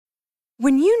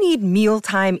When you need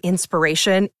mealtime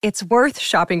inspiration, it's worth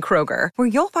shopping Kroger, where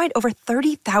you'll find over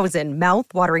 30,000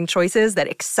 mouth-watering choices that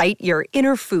excite your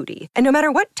inner foodie. And no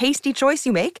matter what tasty choice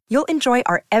you make, you'll enjoy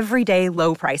our everyday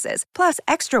low prices, plus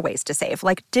extra ways to save,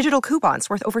 like digital coupons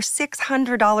worth over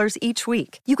 $600 each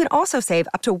week. You can also save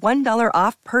up to $1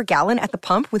 off per gallon at the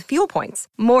pump with fuel points.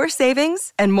 More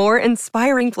savings and more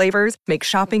inspiring flavors make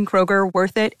shopping Kroger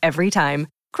worth it every time.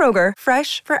 Kroger,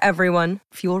 fresh for everyone.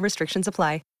 Fuel restrictions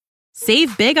apply.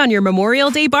 Save big on your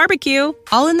Memorial Day barbecue,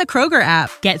 all in the Kroger app.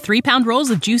 Get 3-pound rolls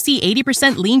of juicy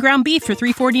 80% lean ground beef for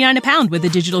 $3.49 a pound with a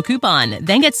digital coupon.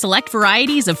 Then get select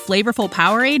varieties of flavorful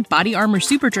Powerade, Body Armor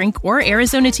Super Drink, or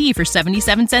Arizona tea for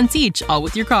 77 cents each, all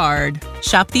with your card.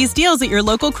 Shop these deals at your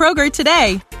local Kroger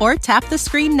today, or tap the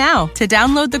screen now to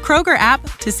download the Kroger app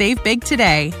to save big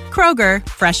today. Kroger,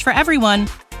 fresh for everyone.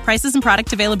 Prices and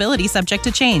product availability subject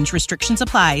to change. Restrictions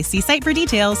apply. See site for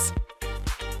details.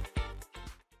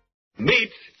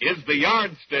 Meat is the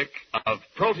yardstick of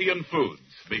protein foods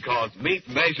because meat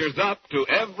measures up to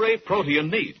every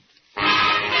protein need.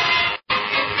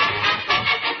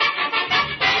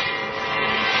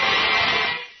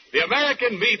 The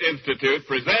American Meat Institute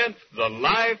presents The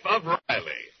Life of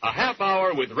Riley, a half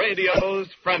hour with radio's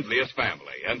friendliest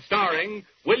family, and starring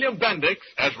William Bendix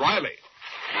as Riley.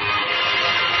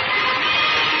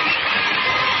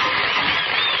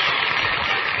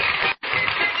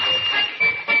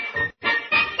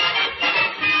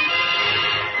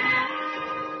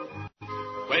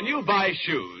 When you buy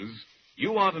shoes,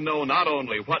 you want to know not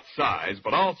only what size,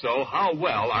 but also how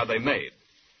well are they made.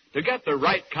 To get the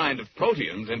right kind of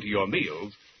proteins into your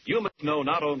meals, you must know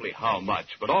not only how much,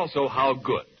 but also how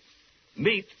good.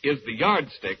 Meat is the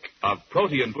yardstick of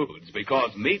protein foods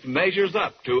because meat measures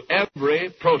up to every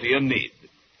protein need.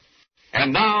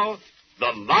 And now,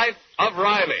 The Life of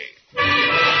Riley.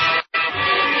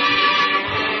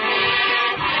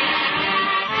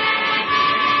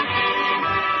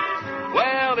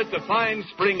 It's a fine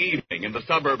spring evening in the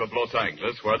suburb of Los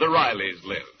Angeles where the Rileys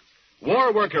live.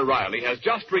 War worker Riley has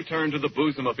just returned to the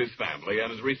bosom of his family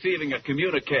and is receiving a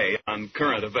communique on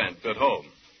current events at home.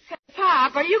 Hey,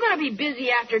 Pop, are you going to be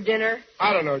busy after dinner?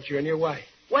 I don't know, Junior. Why?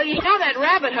 Well, you know that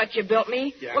rabbit hut you built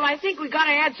me? Yeah. Well, I think we got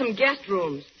to add some guest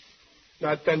rooms.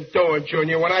 Nothing doing,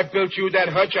 Junior. When I built you that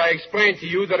hutch, I explained to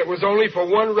you that it was only for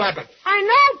one rabbit. I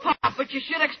know, Pop, but you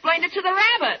should have explained it to the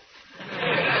rabbit.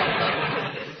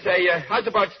 Say, how's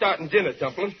about starting dinner,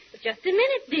 Dumpling? Just a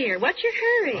minute, dear. What's your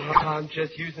hurry? I'm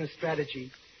just using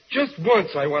strategy. Just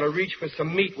once I want to reach for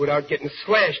some meat without getting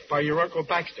slashed by your Uncle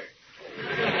Baxter.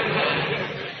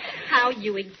 How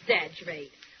you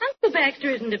exaggerate. Uncle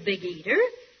Baxter isn't a big eater.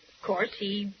 Of course,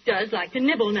 he does like to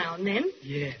nibble now and then.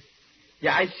 Yeah,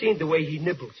 I seen the way he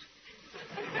nibbles.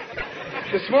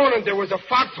 This morning there was a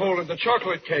foxhole in the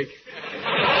chocolate cake.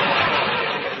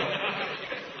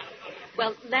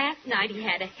 Well, last night he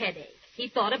had a headache. He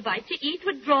thought a bite to eat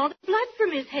would draw the blood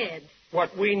from his head.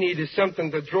 What we need is something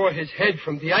to draw his head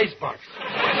from the icebox.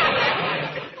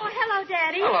 Oh, hello,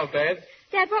 Daddy. Hello, Dad.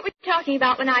 Dad, what were you talking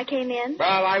about when I came in?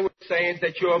 Well, I was saying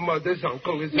that your mother's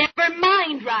uncle is... Never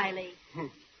mind, Riley.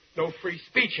 No free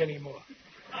speech anymore.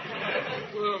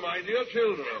 Well, my dear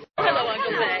children. Hello,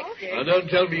 Uncle Baxter. Now, don't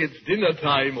tell me it's dinner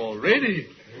time already.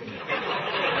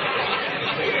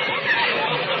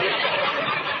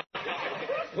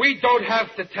 We don't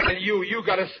have to tell you. You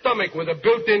got a stomach with a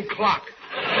built-in clock.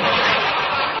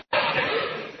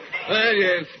 Well,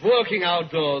 yes, working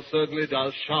outdoors certainly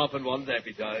does sharpen one's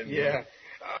appetite. Yeah.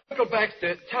 Uncle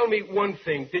Baxter, tell me one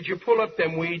thing. Did you pull up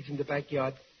them weeds in the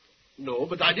backyard? No,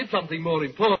 but I did something more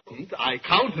important. I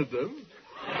counted them.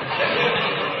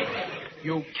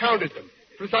 You counted them?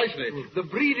 Precisely. The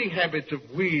breeding habits of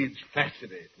weeds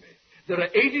fascinate me. There are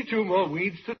 82 more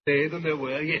weeds today than there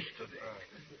were yesterday.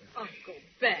 Uncle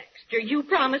Baxter, you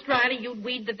promised Riley you'd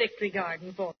weed the Victory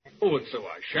Garden for him. Oh, and so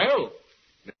I shall.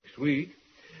 Next week.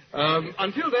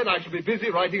 Until then, I shall be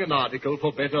busy writing an article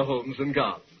for Better Homes and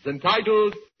Gardens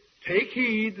entitled, Take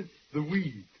Heed, the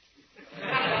Weed.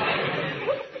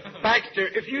 Baxter,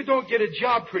 if you don't get a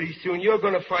job pretty soon, you're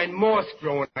going to find moss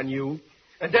growing on you.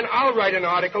 And then I'll write an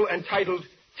article entitled,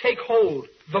 Take Hold,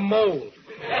 the Mold.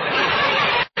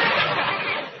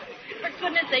 For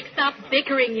goodness sake, stop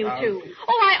bickering, you two.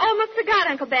 Oh, I almost forgot,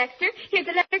 Uncle Baxter. Here's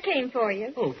a letter came for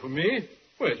you. Oh, for me?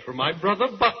 Well, it's from my brother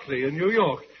Buckley in New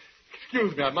York.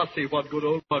 Excuse me, I must see what good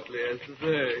old Buckley has to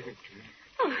say.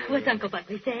 Oh, what's Uncle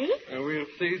Buckley say? We'll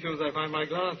see as soon as I find my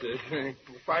glasses.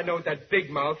 If I know that big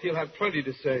mouth, he'll have plenty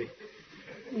to say.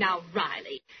 Now,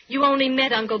 Riley, you only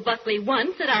met Uncle Buckley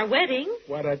once at our wedding.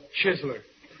 What a chiseler.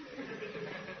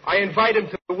 I invite him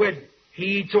to the wedding.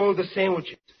 He eats all the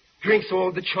sandwiches, drinks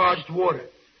all the charged water.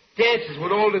 dances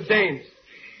with all the dames.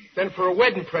 Then for a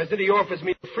wedding present, he offers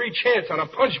me a free chance on a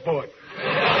punch board.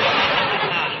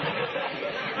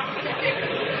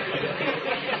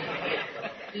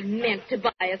 He meant to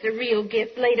buy us a real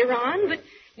gift later on, but,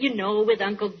 you know, with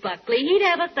Uncle Buckley, he'd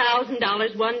have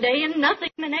 $1,000 one day and nothing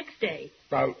the next day.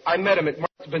 Well, I met him at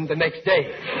Marksman the next day.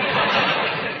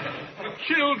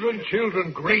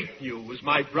 Children, great news.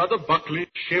 My brother Buckley's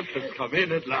ship has come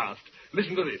in at last.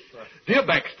 Listen to this. Dear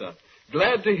Baxter,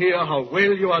 glad to hear how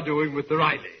well you are doing with the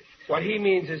Rileys. What he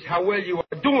means is how well you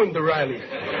are doing, the Rileys.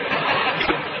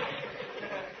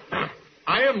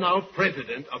 I am now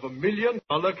president of $1 million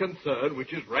concern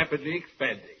which is rapidly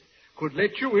expanding. Could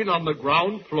let you in on the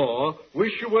ground floor.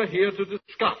 Wish you were here to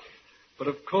discuss. But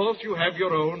of course you have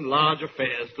your own large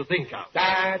affairs to think of.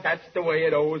 That's the way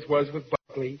it always was with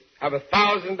Buckley. Have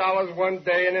 $1,000 one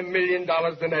day and $1 million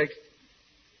the next.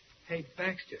 Hey,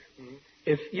 Baxter,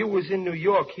 if you was in New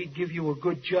York, he'd give you a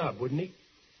good job, wouldn't he?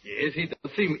 Yes, he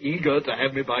does seem eager to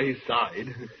have me by his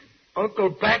side. Uncle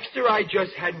Baxter, I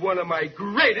just had one of my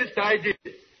greatest ideas.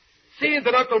 Seeing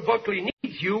that Uncle Buckley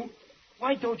needs you,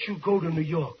 why don't you go to New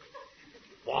York?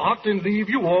 What, and leave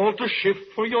you all to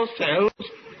shift for yourselves?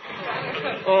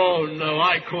 Oh, no,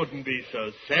 I couldn't be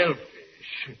so selfish.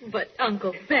 But,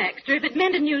 Uncle Baxter, if it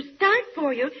meant a new start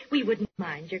for you, we wouldn't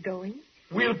mind your going.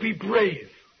 We'll be brave.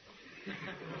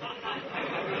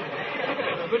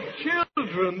 But,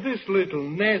 children, this little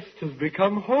nest has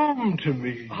become home to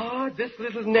me. This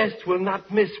little nest will not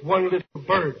miss one little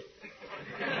bird.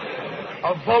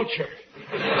 A vulture.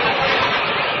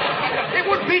 It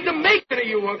would be the making of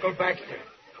you, Uncle Baxter.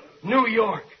 New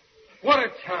York. What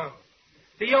a town.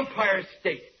 The Empire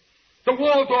State. The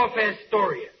Waldorf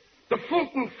Astoria. The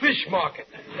Fulton Fish Market.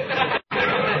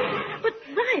 But,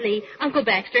 Riley, Uncle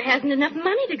Baxter hasn't enough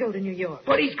money to go to New York.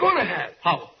 But he's going to have.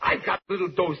 How? I've got a little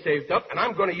dough saved up, and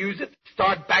I'm going to use it to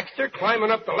start Baxter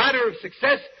climbing up the ladder of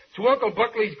success to Uncle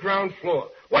Buckley's ground floor.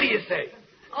 What do you say?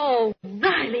 Oh,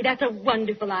 Riley, that's a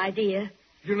wonderful idea.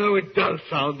 You know, it does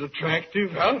sound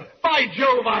attractive. Huh? By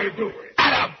Jove, I'll do it.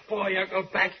 Boy, Uncle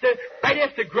Baxter. Right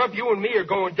after Grub, you and me are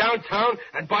going downtown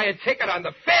and buy a ticket on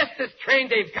the fastest train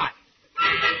they've got.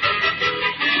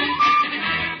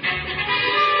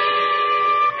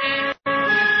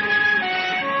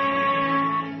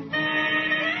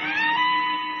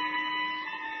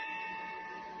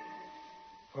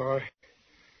 Boy,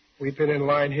 we've been in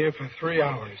line here for 3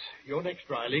 hours. You're next,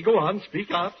 Riley. Go on,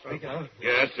 speak up.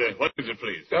 Yes, what is it,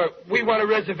 please? We want a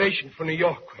reservation for New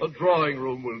York. A drawing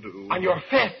room will do. On your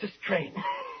fastest train.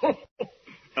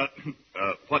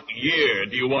 What year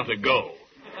do you want to go?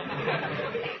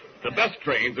 The best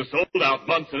trains are sold out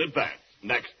months in advance.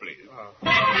 Next, please.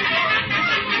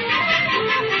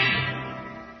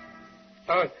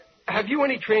 Have you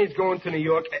any trains going to New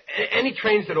York? Any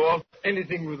trains at all?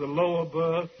 Anything with a lower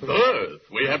berth? Berth?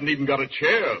 We haven't even got a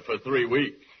chair for 3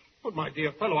 weeks. But, my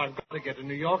dear fellow, I've got to get to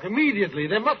New York immediately.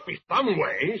 There must be some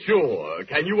way. Sure.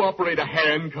 Can you operate a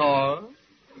hand car?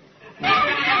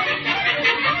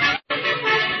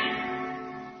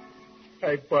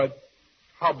 Hey, Bud,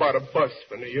 how about a bus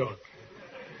for New York?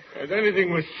 And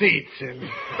anything with seats in.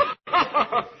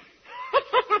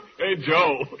 Hey,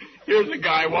 Joe, here's a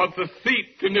guy who wants a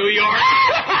seat to New York.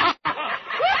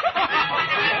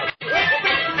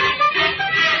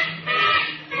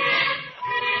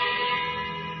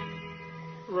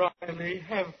 Riley,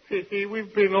 have pity.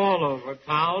 We've been all over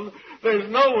town. There's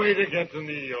no way to get to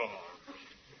New York.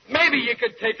 Maybe you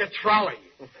could take a trolley.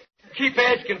 Keep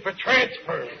asking for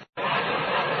transfers.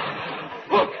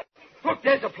 Look,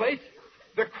 there's a place.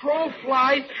 The Crow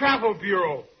Flies Travel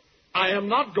Bureau. I am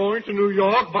not going to New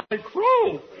York by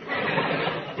crow.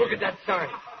 Look at that sign.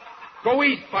 Go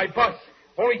east by bus.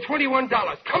 Only $21.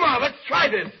 Come on, let's try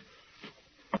this.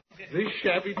 This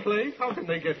shabby place? How can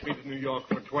they get me to New York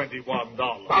for $21?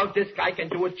 Well, this guy can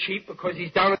do it cheap because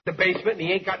he's down in the basement and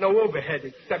he ain't got no overhead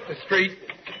except the street.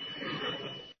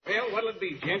 Well, what'll it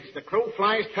be, gents? The Crow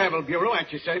Flies Travel Bureau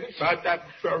at your service?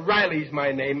 Riley's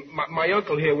my name. My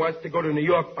uncle here wants to go to New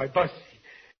York by bus.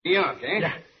 New York, eh?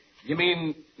 Yeah. You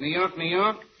mean New York, New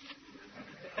York?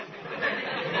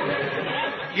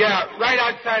 Yeah, right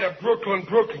outside of Brooklyn.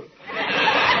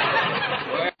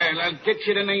 Well, I'll get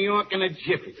you to New York in a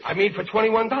jiffy. I mean for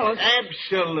 $21?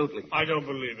 Absolutely. I don't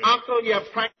believe it. Uncle, you're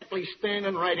practically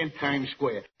standing right in Times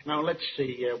Square. Now, let's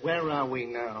see. Where are we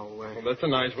now? Well, that's a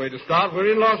nice way to start.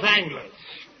 We're in Los Angeles.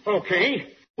 Okay.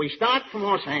 We start from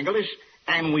Los Angeles,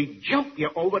 and we jump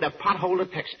you over to Pothole,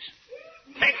 Texas.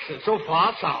 Texas, so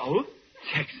far south.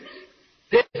 Texas.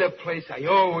 There's a place I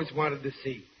always wanted to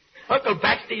see. Uncle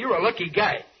Baxter, you're a lucky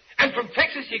guy. And from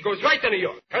Texas, he goes right to New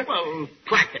York, huh? Well,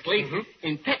 practically. Mhm.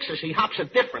 In Texas, he hops a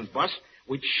different bus,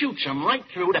 which shoots him right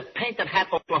through to Painted Hat,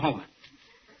 Oklahoma,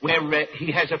 where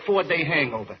he has a 4-day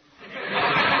hangover.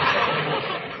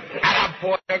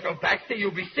 Boy, Uncle Baxter,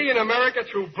 you'll be seeing America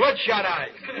through bloodshot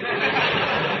eyes.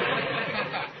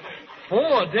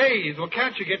 4 days? Well,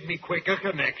 can't you get me quicker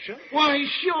connection? Why,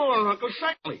 sure, Uncle,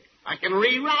 certainly. I can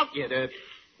reroute you to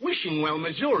Wishingwell,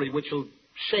 Missouri, which will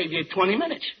save you 20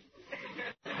 minutes.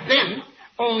 Then,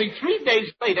 only 3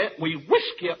 days later, we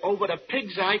whisk you over to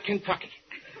Pig's Eye, Kentucky.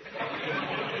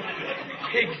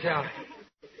 Pig's Eye.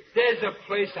 There's a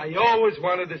place I always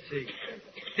wanted to see.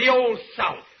 The old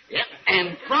South. Yep,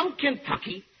 and from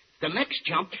Kentucky, the next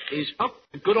jump is up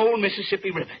the good old Mississippi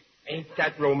River. Ain't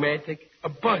that romantic? A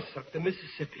bus up the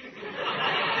Mississippi.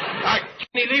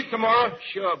 Can he leave tomorrow?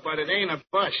 Sure, but it ain't a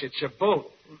bus, it's a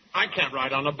boat. I can't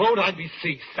ride on a boat. I'd be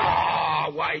seasick.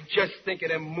 Why, just think of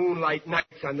them moonlight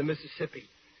nights on the Mississippi.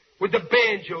 With the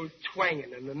banjos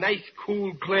twanging and the nice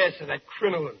cool glass of that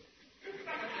crinoline.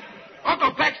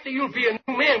 Uncle Baxter, you'll be a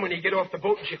new man when you get off the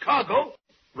boat in Chicago.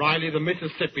 Riley, the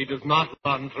Mississippi does not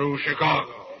run through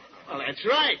Chicago. Well, that's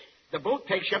right. The boat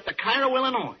takes you up to Cairo,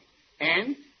 Illinois.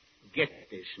 And, get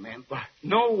this, man. What?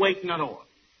 No waiting at all.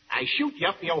 I shoot you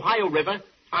up the Ohio River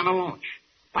on a launch.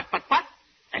 But.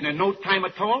 And in no time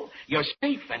at all, you're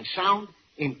safe and sound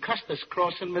in Custis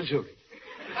Crossing, Missouri.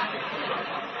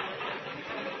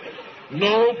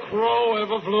 No crow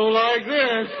ever flew like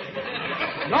this.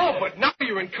 No, but now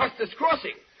you're in Custis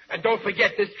Crossing. And don't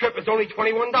forget, this trip is only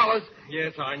 $21.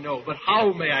 Yes, I know, but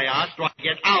how, may I ask, do I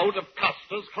get out of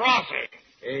Custis Crossing?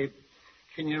 Hey,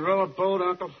 can you row a boat,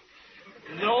 Uncle?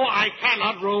 No, I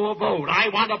cannot row a boat. I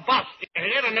want a bus to get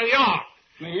here to New York.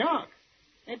 New York?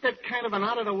 Ain't that kind of an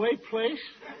out-of-the-way place?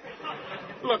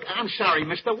 Look, I'm sorry,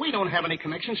 mister. We don't have any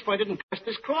connections further than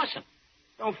Custis Crossing.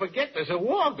 Don't forget, there's a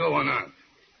war going on.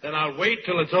 Then I'll wait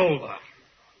till it's over.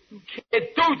 You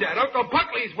can't do that. Uncle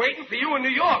Buckley's waiting for you in New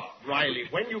York. Riley,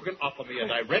 when you can offer me a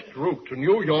direct route to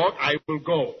New York, I will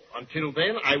go. Until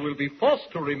then, I will be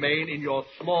forced to remain in your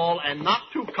small and not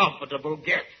too comfortable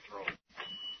guest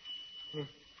room.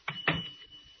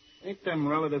 Ain't them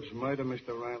relatives murder, Mr.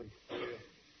 Riley?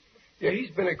 Yeah,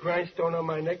 he's been a grindstone on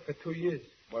my neck for 2 years.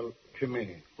 Well, come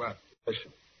here. What?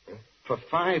 Listen. For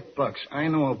 $5, I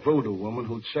know a voodoo woman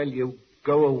who'd sell you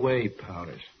go-away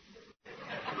powders.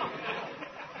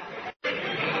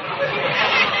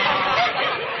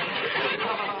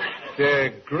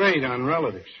 They're great on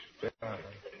relatives.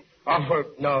 Oh,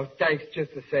 no, thanks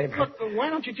just the same. Look, why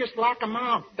don't you just lock them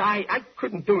out? I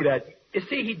couldn't do that. You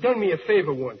see, he done me a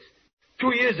favor once.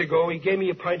 2 years ago, he gave me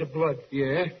a pint of blood.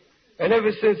 Yeah? And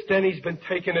ever since then, he's been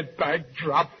taking it back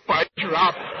drop by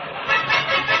drop.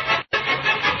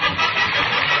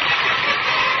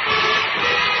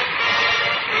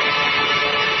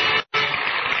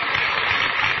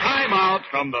 Time out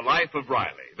from the life of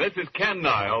Riley. This is Ken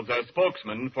Niles as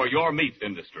spokesman for your meat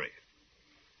industry.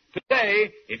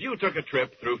 Today, if you took a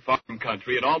trip through farm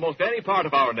country in almost any part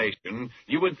of our nation,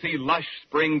 you would see lush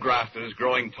spring grasses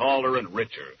growing taller and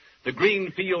richer, the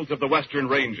green fields of the western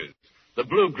ranges, the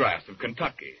bluegrass of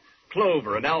Kentucky,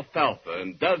 clover and alfalfa,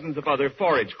 and dozens of other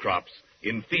forage crops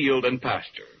in field and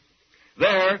pasture.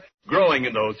 There, growing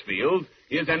in those fields,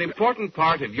 is an important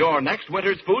part of your next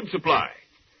winter's food supply.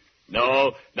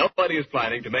 No, nobody is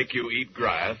planning to make you eat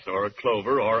grass or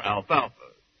clover or alfalfa.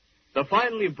 The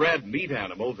finely bred meat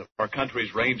animals of our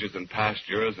country's ranges and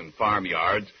pastures and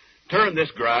farmyards turn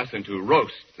this grass into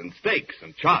roasts and steaks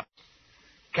and chops.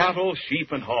 Cattle,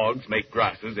 sheep, and hogs make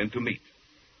grasses into meat.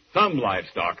 Some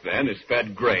livestock, then, is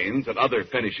fed grains and other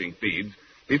finishing feeds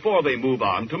before they move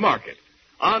on to market,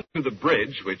 on to the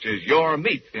bridge, which is your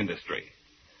meat industry.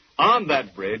 On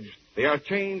that bridge, they are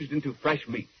changed into fresh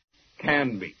meat,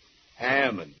 canned meat,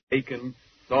 ham and bacon,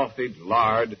 sausage,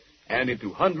 lard, and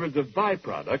into hundreds of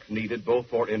byproducts needed both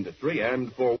for industry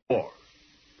and for war.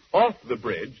 Off the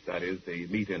bridge, that is the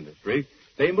meat industry,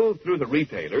 they move through the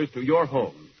retailers to your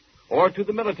homes or to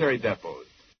the military depots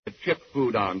that ship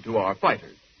food on to our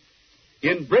fighters.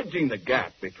 In bridging the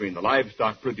gap between the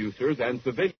livestock producers and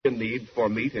civilian needs for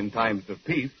meat in times of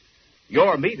peace,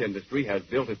 your meat industry has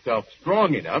built itself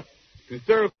strong enough to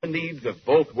serve the needs of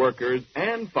both workers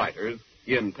and fighters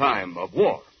in time of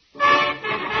war.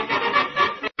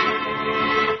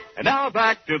 And now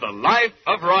back to the life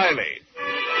of Riley.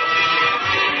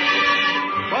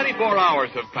 24 hours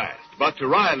have passed, but to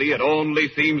Riley it only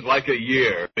seems like a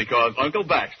year because Uncle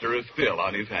Baxter is still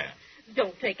on his hands.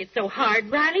 Don't take it so hard,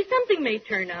 Riley. Something may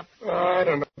turn up. I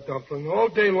don't know, Dumpling. All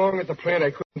day long at the plant,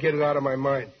 I couldn't get it out of my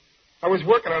mind. I was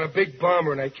working on a big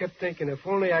bomber, and I kept thinking if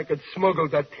only I could smuggle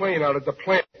that plane out of the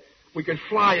plant, We could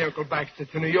fly Uncle Baxter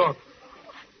to New York.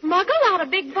 Smuggle out a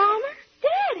big bomber?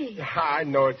 Daddy. I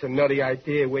know it's a nutty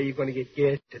idea. Where you going to get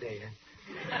gas today, huh?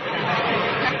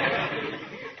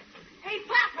 Hey,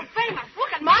 Pop, we're famous.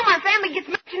 Look at Mom. Our family gets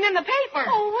mentioned in the paper.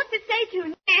 Oh, what's it say,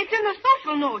 Junior? It's in the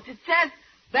social notes. It says,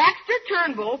 Baxter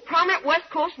Turnbull, prominent West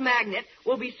Coast magnate,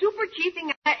 will be super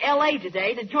chiefing at L.A.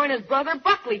 today to join his brother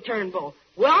Buckley Turnbull,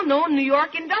 well-known New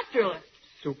York industrialist.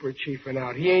 Super chiefing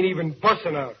out. He ain't even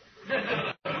bussing out.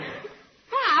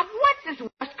 Bob, what's this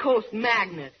West Coast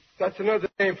magnate? That's another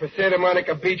name for Santa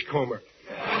Monica beachcomber.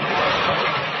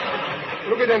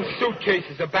 Look at them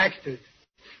suitcases of Baxter's.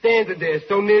 Standing there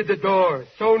so near the door.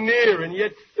 So near and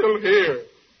yet still here.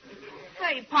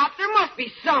 Say, Pop, there must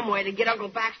be some way to get Uncle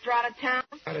Baxter out of town.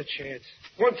 Not a chance.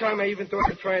 One time I even thought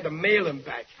of trying to mail him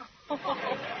back.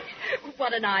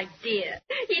 What an idea.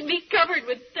 He'd be covered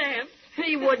with stamps.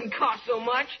 He wouldn't cost so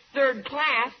much. Third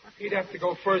class. He'd have to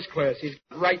go first class. He's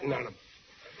got writing on him.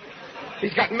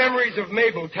 He's got memories of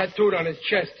Mabel tattooed on his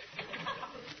chest.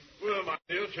 Well, my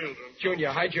dear children. Junior,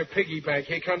 hide your piggy bank.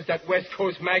 Here comes that West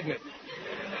Coast magnet.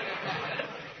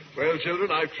 Well,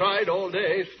 children, I've tried all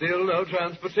day. Still no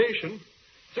transportation.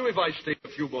 So if I stay a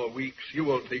few more weeks, you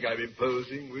won't think I'm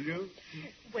imposing, will you?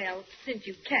 Well, since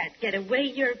you can't get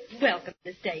away, you're welcome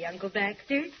to stay, Uncle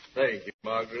Baxter. Thank you,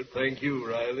 Margaret. Thank you,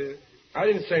 Riley. I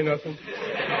didn't say nothing.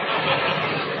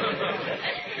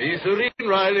 Be serene,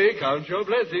 Riley. Count your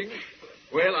blessings.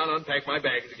 Well, I'll unpack my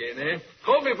bags again, eh?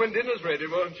 Call me when dinner's ready,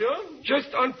 won't you? Just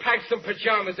unpack some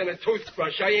pajamas and a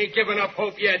toothbrush. I ain't given up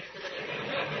hope yet.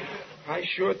 I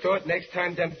sure thought next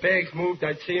time them bags moved,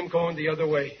 I'd see him going the other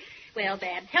way. Well,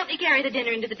 Babs, help me carry the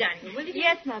dinner into the dining room, will you?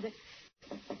 Yes, Mother.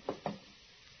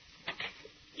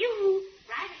 You,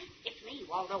 Riley, it's me,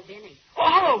 Waldo Benny. Oh,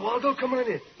 hello, Waldo. Come on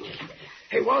in.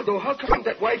 Hey, Waldo, how come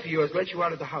that wife of yours let you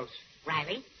out of the house?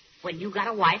 Riley, when you got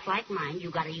a wife like mine, you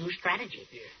got to use strategy.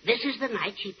 Yeah. This is the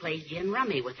night she plays gin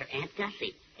rummy with her Aunt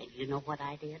Gussie. And you know what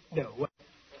I did? No, what?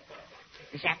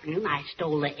 This afternoon, I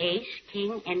stole the ace,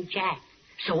 king, and jack.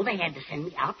 So they had to send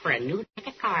me out for a new deck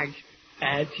of cards.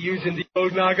 That's using the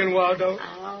old noggin, Waldo.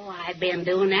 Oh, I've been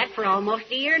doing that for almost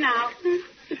a year now.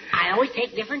 I always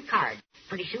take different cards.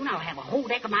 Pretty soon I'll have a whole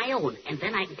deck of my own, and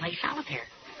then I can play solitaire.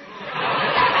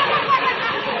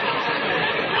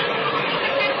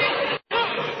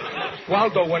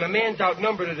 Waldo, when a man's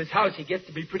outnumbered at his house, he gets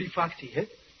to be pretty foxy, huh?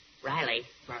 Riley,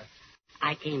 What?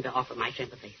 I came to offer my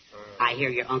sympathy. I hear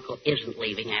your uncle isn't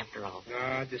leaving after all.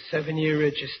 The 7-year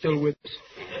itch is still with us.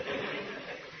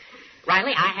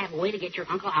 Riley, I have a way to get your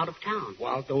uncle out of town.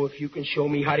 Waldo, if you can show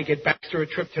me how to get Baxter a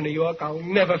trip to New York, I'll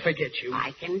never forget you.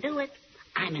 I can do it.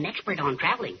 I'm an expert on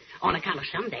traveling. On account of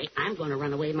someday, I'm going to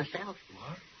run away myself.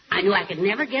 What? I knew I could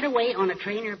never get away on a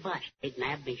train or bus. They'd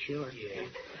nab me, sure. Yeah.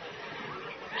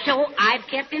 So I've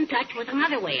kept in touch with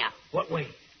another way out. What way?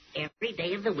 Every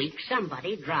day of the week,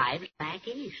 somebody drives back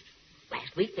east.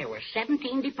 Last week, there were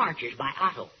 17 departures by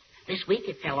auto. This week,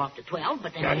 it fell off to 12,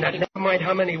 but then... Now, never mind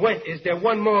how many went. Is there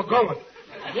one more going?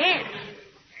 Yes.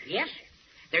 Yes, sir.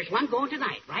 There's one going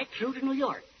tonight, right through to New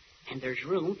York. And there's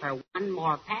room for one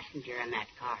more passenger in that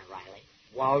car, Riley.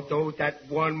 Waldo, that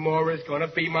one more is going to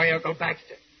be my Uncle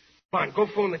Baxter. Come on, go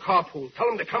phone the carpool. Tell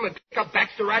him to come and pick up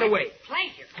Baxter right away.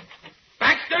 Pleasure.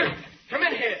 Baxter, come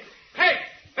in here. Hey,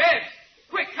 Babs,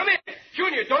 quick, come in.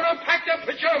 Junior, don't unpack them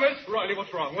pajamas. Riley,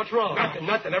 what's wrong? What's wrong?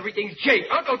 Nothing. Everything's jake.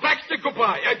 Uncle Baxter,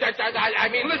 goodbye. I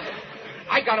mean, listen.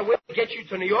 I got a way to get you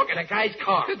to New York in a guy's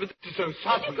car. But this is so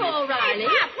sudden. Go, Riley.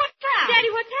 What's that? Daddy,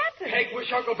 what's happened? Peg,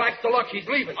 wish Uncle Baxter luck. He's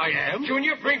leaving. I am?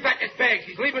 Junior, bring back his bags.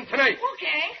 He's leaving tonight.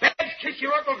 Okay. Babs, kiss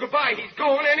your uncle goodbye. He's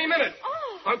going any minute.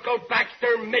 Oh. Uncle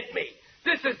Baxter, meet me.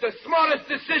 This is the smartest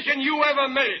decision you ever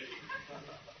made.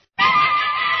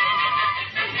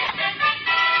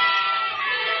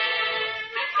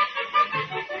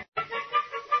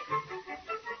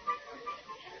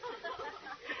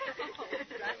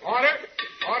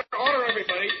 Order,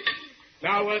 everybody.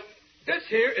 Now, this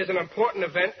here is an important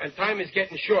event, and time is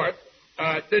getting short.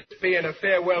 This being a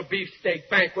farewell beefsteak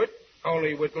banquet,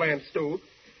 only with lamb stew.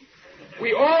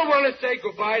 We all want to say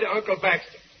goodbye to Uncle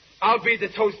Baxter. I'll be the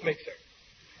toast mixer.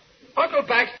 Uncle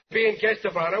Baxter being guest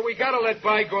of honor, we got to let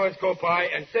bygones go by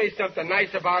and say something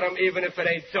nice about him, even if it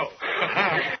ain't so.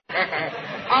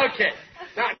 Okay.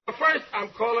 Now, first, I'm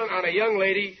calling on a young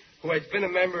lady who has been a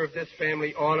member of this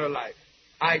family all her life.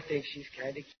 I think she's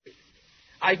kind of cute.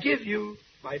 I give you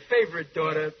my favorite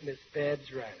daughter, Miss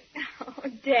Babs Riley. Oh,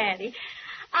 Daddy.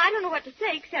 I don't know what to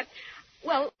say except,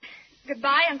 well,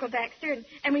 goodbye, Uncle Baxter,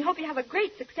 and we hope you have a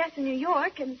great success in New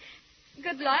York, and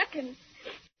good luck, and...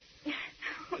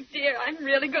 Oh, dear, I'm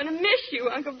really going to miss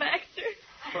you, Uncle Baxter.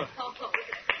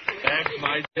 Thanks,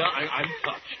 my dear. I'm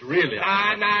touched, really.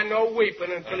 No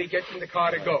weeping until he gets in the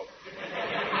car to go.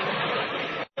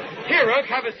 Here, Unc,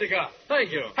 have a cigar.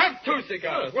 Thank you. Have 2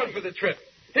 cigars, one for the trip.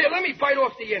 Here, let me bite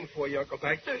off the end for you, Uncle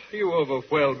Baxter. You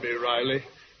overwhelm me, Riley.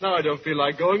 Now I don't feel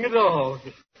like going at all.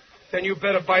 Then you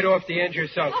better bite off the end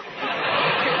yourself.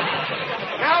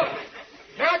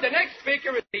 Now, the next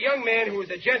speaker is a young man who is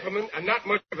a gentleman and not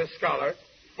much of a scholar.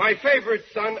 My favorite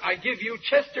son, I give you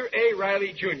Chester A.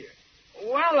 Riley, Jr.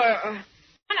 Well,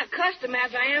 unaccustomed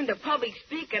as I am to public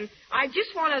speaking, I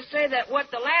just want to say that what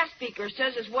the last speaker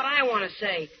says is what I want to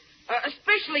say.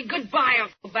 Especially goodbye,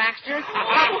 Uncle Baxter.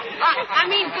 I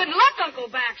mean, good luck, Uncle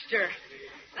Baxter.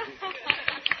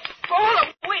 Hold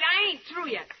up, wait, I ain't through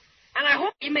yet. And I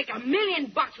hope you make $1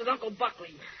 million with Uncle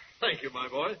Buckley. Thank you, my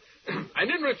boy.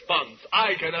 And in response,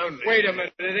 I can only... Wait a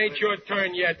minute, it ain't your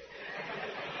turn yet.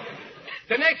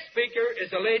 The next speaker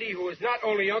is a lady who is not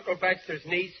only Uncle Baxter's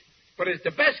niece, but is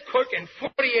the best cook in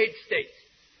 48 states.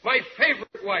 My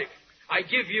favorite wife. I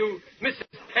give you Mrs.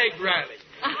 Peg Riley.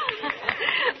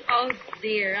 Oh,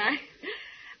 dear.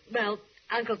 Well,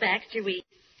 Uncle Baxter,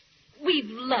 we've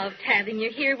loved having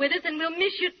you here with us, and we'll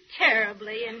miss you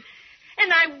terribly. And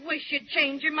I wish you'd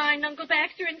change your mind, Uncle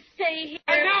Baxter, and stay here.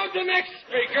 And now the next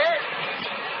speaker.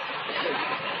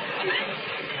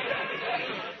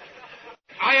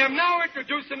 I am now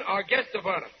introducing our guest of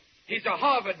honor. He's a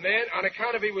Harvard man on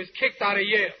account of he was kicked out of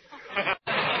Yale.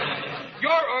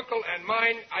 Your uncle and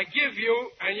mine, I give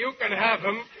you, and you can have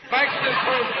him, Baxter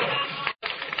Turnbull.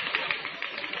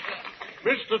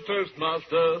 Mr.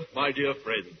 Toastmaster, my dear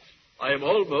friends, I am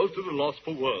almost at a loss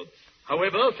for words.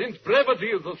 However, since brevity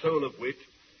is the soul of wit,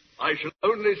 I shall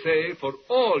only say, for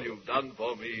all you've done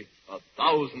for me,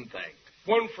 1,000 thanks.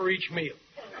 One for each meal.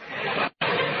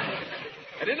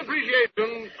 And in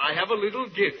appreciation, I have a little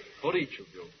gift for each of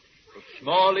you. A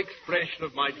small expression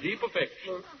of my deep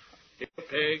affection.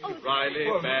 Peg, Riley,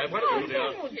 Bab,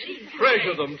 Julia.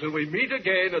 Treasure them till we meet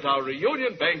again at our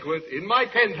reunion banquet in my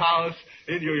penthouse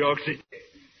in New York City.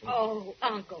 Oh,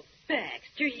 Uncle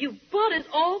Baxter, you bought us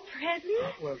all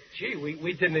presents? Well, gee,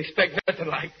 we didn't expect nothing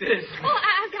like this. Oh,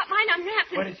 I've got mine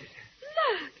unwrapped. What is it?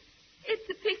 Look, it's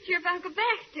a picture of Uncle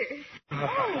Baxter. Oh,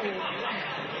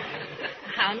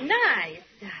 how nice.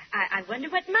 I wonder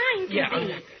what mine can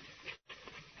be.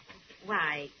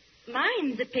 Why,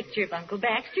 mine's a picture of Uncle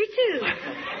Baxter, too.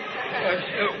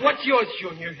 What's yours,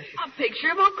 Junior? A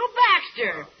picture of Uncle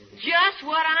Baxter. Just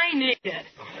what I needed.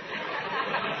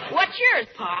 What's yours,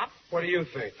 Pop? What do you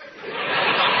think?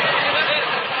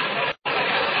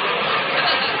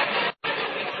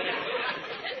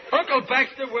 Uncle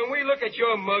Baxter, when we look at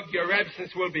your mug, your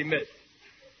absence will be missed.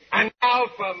 And now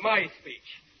for my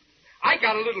speech. I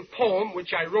got a little poem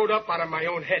which I wrote up out of my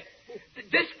own head.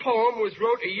 This poem was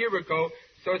wrote a year ago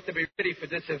so as to be ready for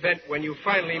this event when you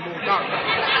finally moved out.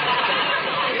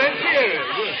 Let's hear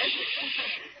it.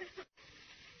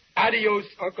 Adios,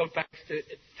 Uncle Baxter.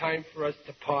 It's time for us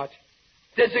to part.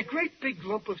 There's a great big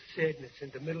lump of sadness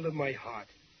in the middle of my heart.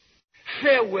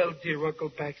 Farewell, dear Uncle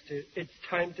Baxter. It's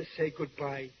time to say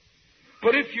goodbye.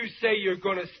 But if you say you're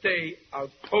going to stay,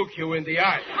 I'll poke you in the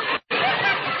eye.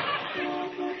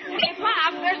 Hey,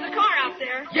 Pop, there's the car out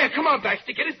there. Yeah, come on,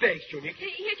 Baxter. Get his bags, Junior.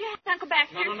 Here's your hat, Uncle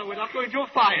Baxter. No, we're not going to a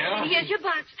fire. Here's your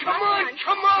bunch. Come on.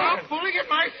 Stop pulling at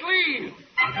my sleeve.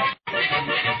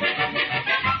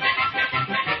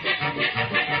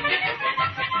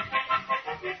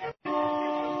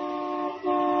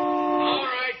 All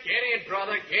right, get in,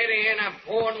 brother. Get in. I'm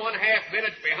 4.5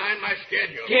 minutes behind my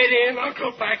schedule. Get in,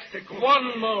 Uncle Baxter.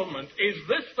 One moment. Is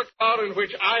this the car in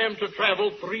which I am to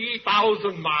travel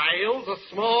 3,000 miles? A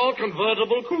small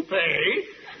convertible coupe?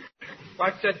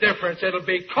 What's the difference? It'll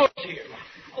be cozier.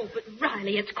 Oh, but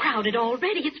Riley, it's crowded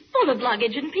already. It's full of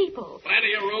luggage and people.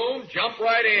 Plenty of room. Jump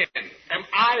right in. Am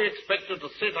I expected to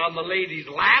sit on the lady's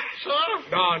lap,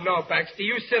 sir? No, Baxter.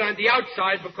 You sit on the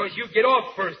outside because you get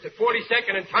off first at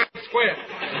 42nd and Times Square.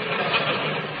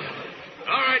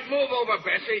 All right, move over,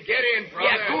 Bessie. Get in, brother.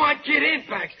 Yeah, go on, get in,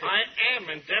 Baxter. I am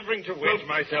endeavoring to wedge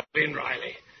myself in,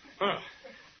 Riley.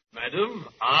 Madam,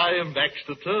 I am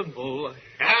Baxter Turnbull.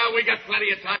 We got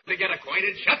plenty of time to get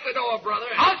acquainted. Shut the door,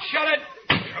 brother. I'll shut it.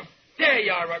 There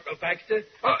you are, Uncle Baxter.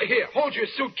 Here, hold your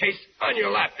suitcase on your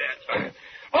lap there.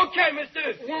 Okay,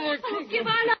 mister. Oh, give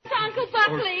our love to Uncle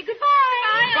Buckley.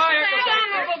 Goodbye. Bye,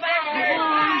 Uncle Baxter.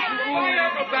 Bye,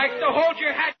 Uncle Baxter. Hold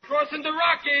your hat crossing the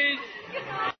Rockies.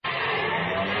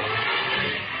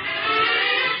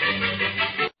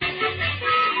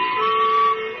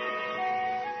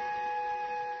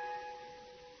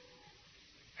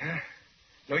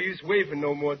 No use waving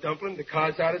no more, Dumpling. The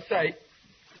car's out of sight.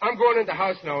 I'm going in the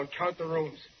house now and count the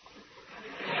rooms.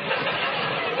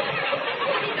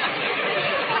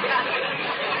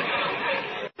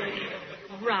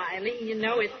 Riley. You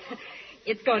know,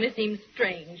 it's going to seem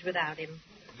strange without him.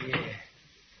 Yeah.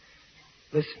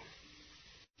 Listen.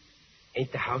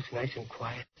 Ain't the house nice and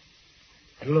quiet?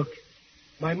 And look,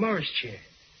 my Morris chair.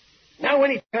 Now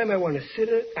any time I want to sit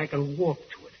in it, I can walk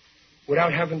to it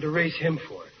without having to raise him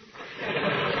for it.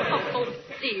 Oh,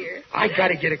 dear. I got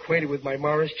to get acquainted with my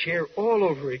Morris chair all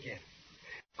over again.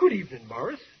 Good evening,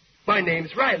 Morris. My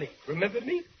name's Riley. Remember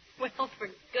me? Well, for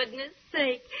goodness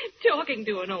sake, talking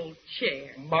to an old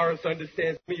chair. Morris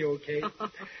understands me, okay?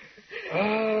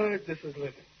 This is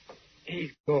living.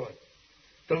 He's gone.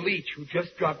 The leech who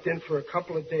just dropped in for a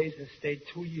couple of days and stayed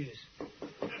 2 years.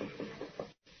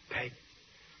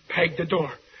 Peg, the door.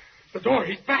 The door,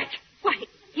 he's back. Why,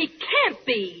 he can't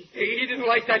be. He didn't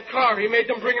like that car. He made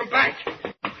them bring him back.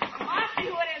 I'll see who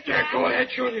it is. Yeah, go ahead,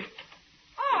 Junior.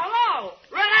 Oh, hello.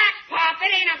 Relax, Pop.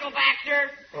 It ain't Uncle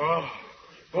Baxter. Oh,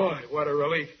 boy, what a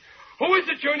relief. Who is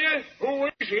it, Junior? Who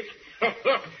is it?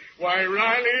 Why,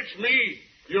 Riley, it's me.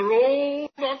 Your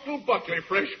old Uncle Buckley,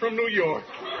 fresh from New York.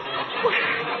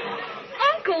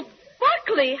 Uncle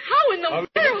Buckley, how in the A world?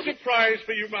 little surprise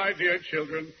for you, my dear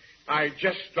children. I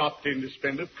just stopped in to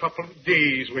spend a couple of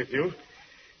days with you.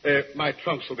 My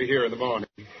trunks will be here in the morning.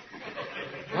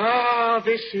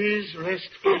 This is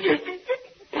restful.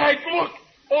 Peg, look.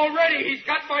 Already he's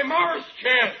got my Morris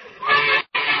chair.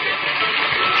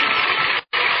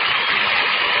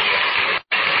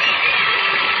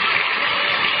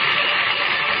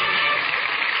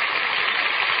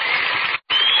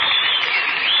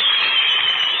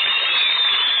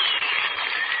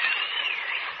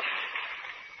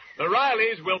 The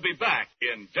Rileys will be back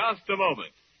in just a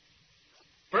moment.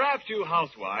 Perhaps you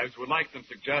housewives would like some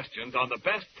suggestions on the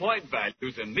best point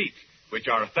values in meat, which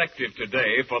are effective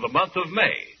today for the month of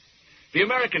May. The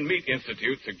American Meat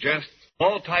Institute suggests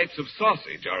all types of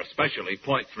sausage are especially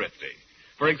point thrifty.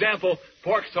 For example,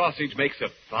 pork sausage makes a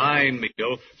fine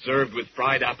meal served with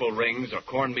fried apple rings or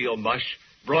cornmeal mush,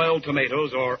 broiled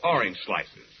tomatoes, or orange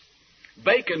slices.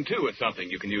 Bacon, too, is something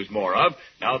you can use more of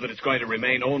now that it's going to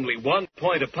remain only 1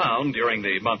 point a pound during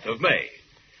the month of May.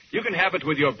 You can have it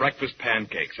with your breakfast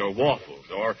pancakes or waffles,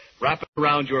 or wrap it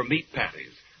around your meat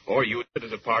patties, or use it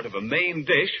as a part of a main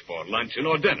dish for luncheon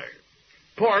or dinner.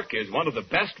 Pork is one of the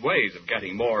best ways of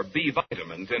getting more B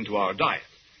vitamins into our diet.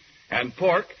 And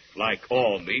pork, like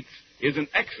all meats, is an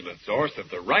excellent source of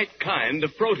the right kind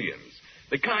of proteins,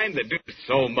 the kind that do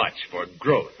so much for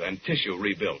growth and tissue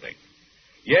rebuilding.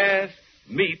 Yes,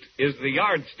 meat is the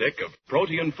yardstick of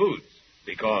protein foods,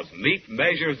 because meat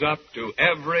measures up to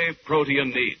every protein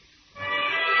need.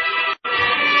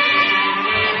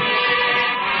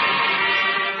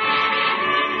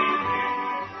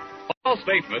 All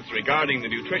statements regarding the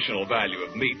nutritional value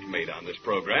of meat made on this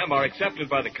program are accepted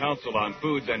by the Council on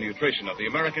Foods and Nutrition of the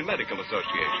American Medical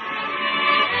Association.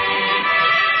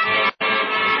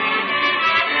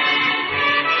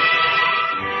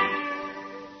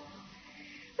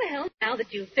 Well, now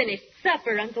that you've finished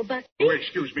supper, Uncle Buckley. Oh,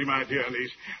 excuse me, my dear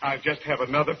niece. I'll just have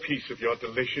another piece of your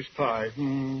delicious pie.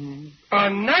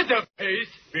 Another piece?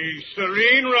 Be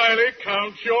serene, Riley.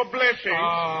 Count your blessings.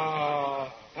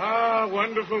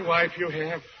 Wonderful wife you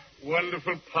have.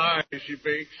 Wonderful pie she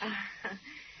bakes.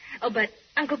 But,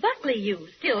 Uncle Buckley, you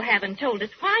still haven't told us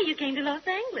why you came to Los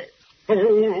Angeles.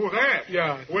 Oh, that?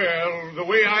 Yeah. Well, the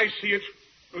way I see it,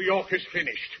 New York is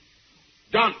finished.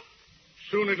 Done.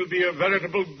 Soon it'll be a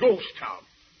veritable ghost town.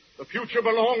 The future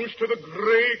belongs to the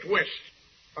Great West.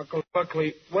 Uncle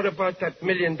Buckley, what about that $1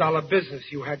 million business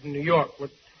you had in New York? What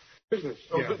business?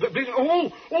 Yeah. The business?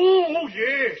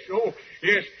 Yes. Oh,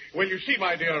 yes. Well, you see,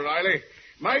 my dear Riley,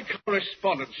 my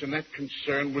correspondence in that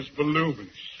concern was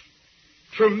voluminous.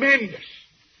 Tremendous.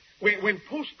 When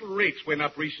postal rates went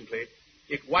up recently,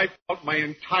 it wiped out my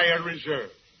entire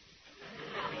reserve.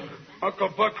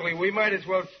 Uncle Buckley, we might as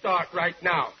well start right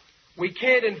now. We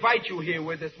can't invite you here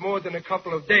with us more than a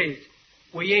couple of days.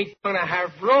 We ain't gonna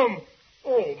have room.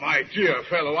 Oh, my dear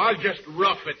fellow, I'll just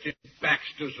rough it in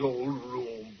Baxter's old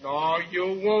room. No,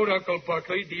 you won't, Uncle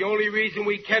Buckley. The only reason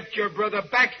we kept your brother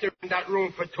Baxter in that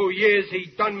room for 2 years, he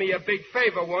done me a big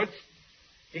favor once.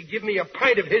 He give me a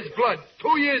pint of his blood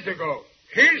 2 years ago.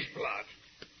 His blood?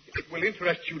 It will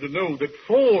interest you to know that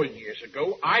 4 years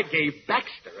ago, I gave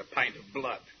Baxter a pint of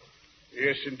blood.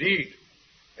 Yes, indeed.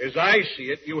 As I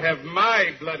see it, you have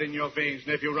my blood in your veins,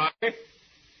 nephew Riley.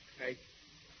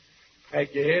 Hey,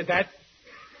 you hear that?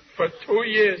 For 2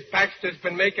 years, Baxter's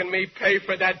been making me pay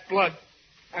for that blood.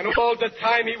 And all the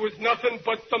time, he was nothing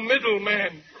but the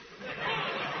middleman.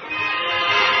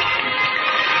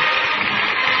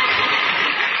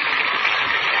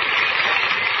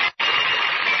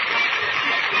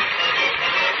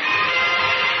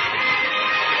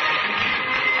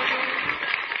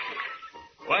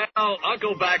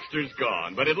 Uncle Baxter's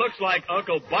gone, but it looks like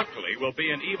Uncle Buckley will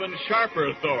be an even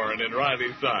sharper thorn in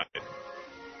Riley's side.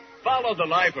 Follow The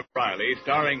Life of Riley,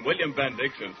 starring William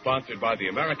Bendix and sponsored by the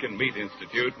American Meat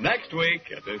Institute, next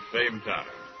week at this same time.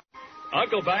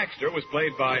 Uncle Baxter was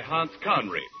played by Hans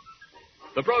Conried.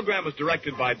 The program was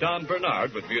directed by Don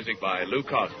Bernard with music by Lou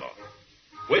Kozloff.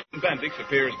 William Bendix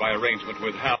appears by arrangement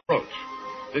with Hal Roach.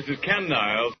 This is Ken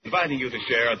Niles inviting you to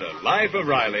share The Life of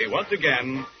Riley once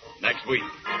again next week.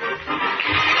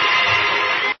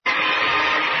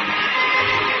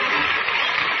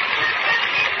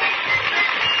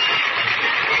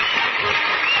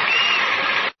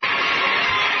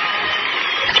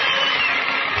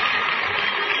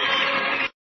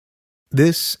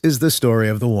 This is the story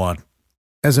of the one.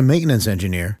 As a maintenance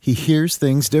engineer, he hears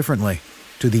things differently.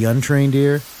 To the untrained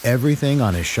ear, everything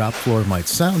on his shop floor might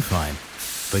sound fine,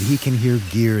 but he can hear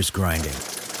gears grinding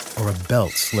or a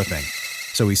belt slipping.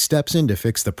 So he steps in to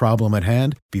fix the problem at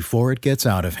hand before it gets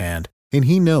out of hand. And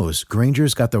he knows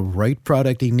Grainger's got the right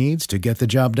product he needs to get the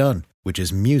job done, which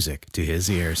is music to his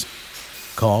ears.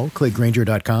 Call, click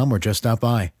Grainger.com, or just stop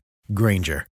by.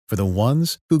 Grainger, for the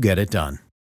ones who get it done.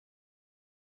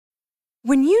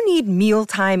 When you need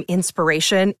mealtime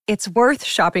inspiration, it's worth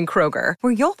shopping Kroger,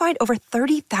 where you'll find over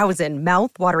 30,000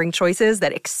 mouth-watering choices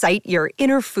that excite your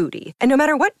inner foodie. And no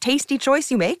matter what tasty choice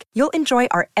you make, you'll enjoy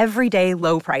our everyday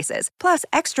low prices, plus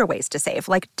extra ways to save,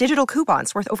 like digital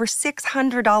coupons worth over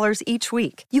 $600 each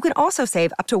week. You can also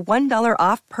save up to $1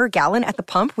 off per gallon at the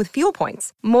pump with fuel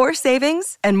points. More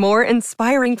savings and more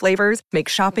inspiring flavors make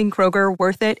shopping Kroger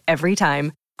worth it every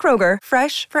time. Kroger,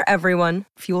 fresh for everyone.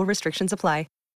 Fuel restrictions apply.